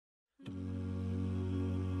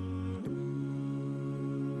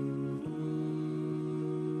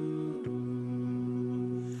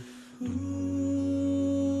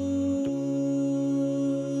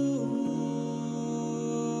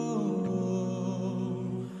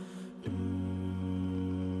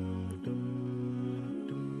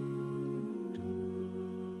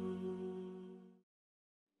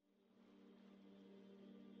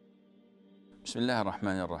بسم الله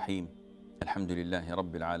الرحمن الرحيم الحمد لله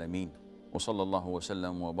رب العالمين وصلى الله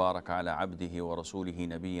وسلم وبارك على عبده ورسوله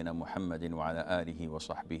نبينا محمد وعلى آله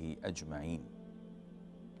وصحبه أجمعين.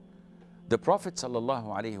 The Prophet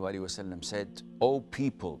sallallahu alaihi wasallam said, "O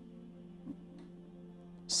people,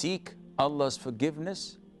 seek Allah's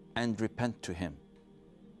forgiveness and repent to Him.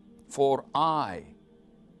 For I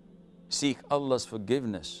seek Allah's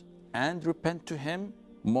forgiveness and repent to Him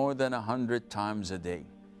more than 100 times a day."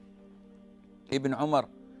 Ibn Umar,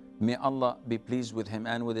 may Allah be pleased with him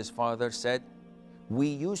and with his father, said, we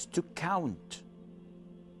used to count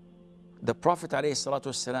the Prophet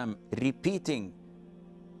ﷺ repeating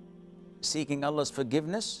seeking Allah's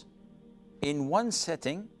forgiveness in one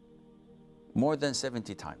setting more than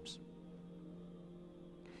 70 times.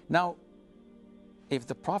 Now, if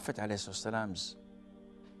the Prophet ﷺ's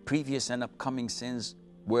previous and upcoming sins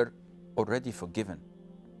were already forgiven,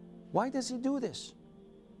 why does he do this?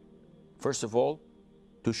 First of all,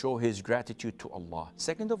 to show his gratitude to Allah.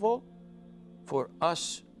 Second of all, for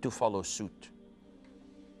us to follow suit.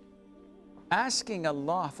 Asking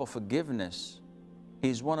Allah for forgiveness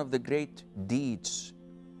is one of the great deeds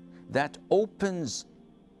that opens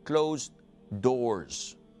closed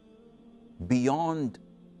doors beyond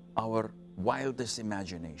our wildest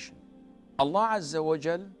imagination. Allah Azza wa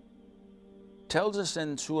Jal tells us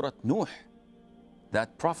in Surah Nuh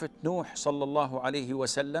that Prophet Nuh sallallahu alayhi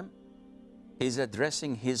wasallam is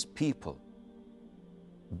addressing his people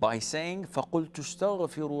by saying, فَقُلْتُ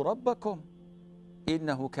اسْتَغْفِرُوا رَبَّكُمْ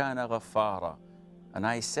إِنَّهُ كَانَ غَفَّارًا. And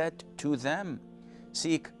I said to them,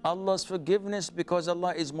 seek Allah's forgiveness because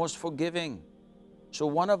Allah is most forgiving. So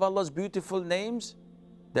one of Allah's beautiful names,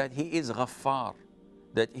 that He is Ghaffar,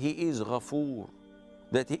 that He is Ghafoor,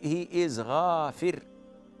 that He is Ghafir.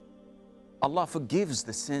 Allah forgives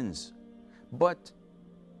the sins. But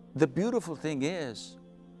the beautiful thing is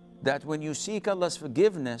that when you seek Allah's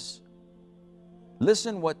forgiveness,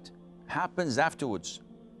 listen what happens afterwards.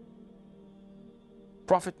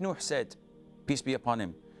 Prophet Nuh said, peace be upon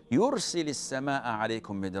him, يُرْسِلِ السَّمَاءَ عَلَيْكُمْ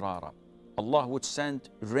مِدْرَارًا. Allah would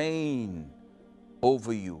send rain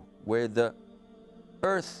over you, where the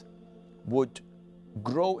earth would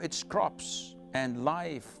grow its crops and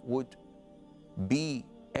life would be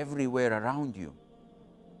everywhere around you.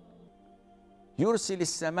 يُرْسِلِ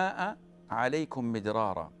السَّمَاءَ عَلَيْكُمْ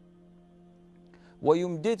مِدْرَارًا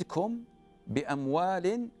وَيُمْدِدْكُمْ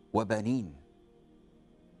بِأَمْوَالٍ وَبَنِينَ.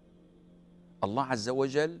 Allah Azza wa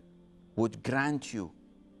Jal would grant you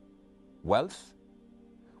wealth,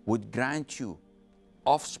 would grant you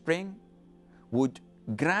offspring, would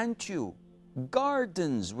grant you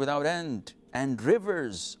gardens without end and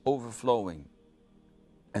rivers overflowing.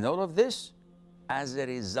 And all of this as a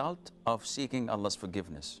result of seeking Allah's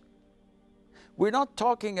forgiveness. We're not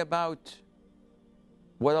talking about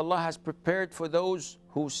what Allah has prepared for those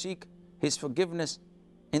who seek His forgiveness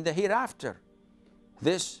in the hereafter.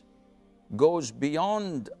 This goes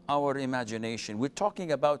beyond our imagination. We're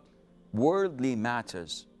talking about worldly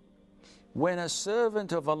matters. When a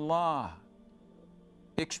servant of Allah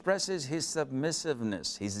expresses his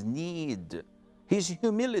submissiveness, his need, his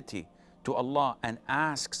humility to Allah and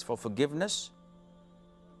asks for forgiveness,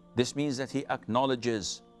 this means that he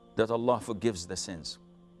acknowledges that Allah forgives the sins.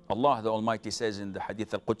 Allah the Almighty says in the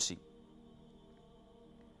Hadith al-Qudsi,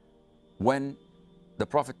 when the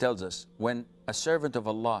Prophet tells us, when a servant of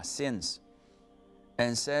Allah sins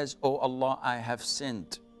and says, "Oh Allah, I have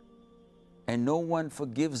sinned, and no one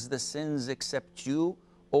forgives the sins except you,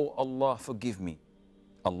 oh Allah, forgive me."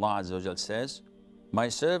 Allah Azza wa Jal says, my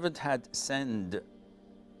servant had sinned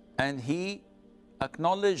and he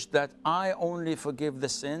acknowledged that I only forgive the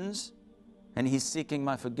sins and he's seeking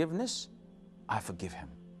my forgiveness, I forgive him.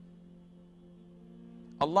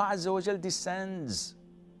 Allah Azza wa Jal descends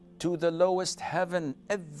to the lowest heaven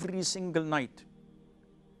every single night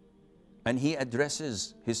and He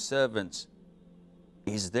addresses His servants,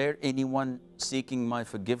 is there anyone seeking my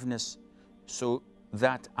forgiveness so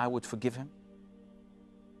that I would forgive him?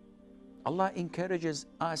 Allah encourages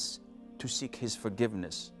us to seek His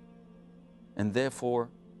forgiveness, and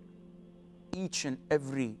therefore each and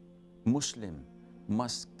every Muslim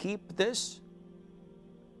must keep this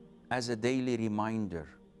as a daily reminder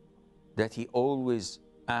that he always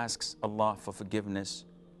asks Allah for forgiveness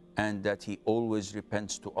and that he always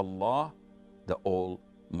repents to Allah, the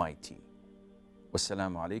Almighty.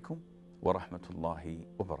 Wassalamu alaikum wa rahmatullahi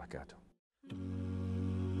wa barakatuh.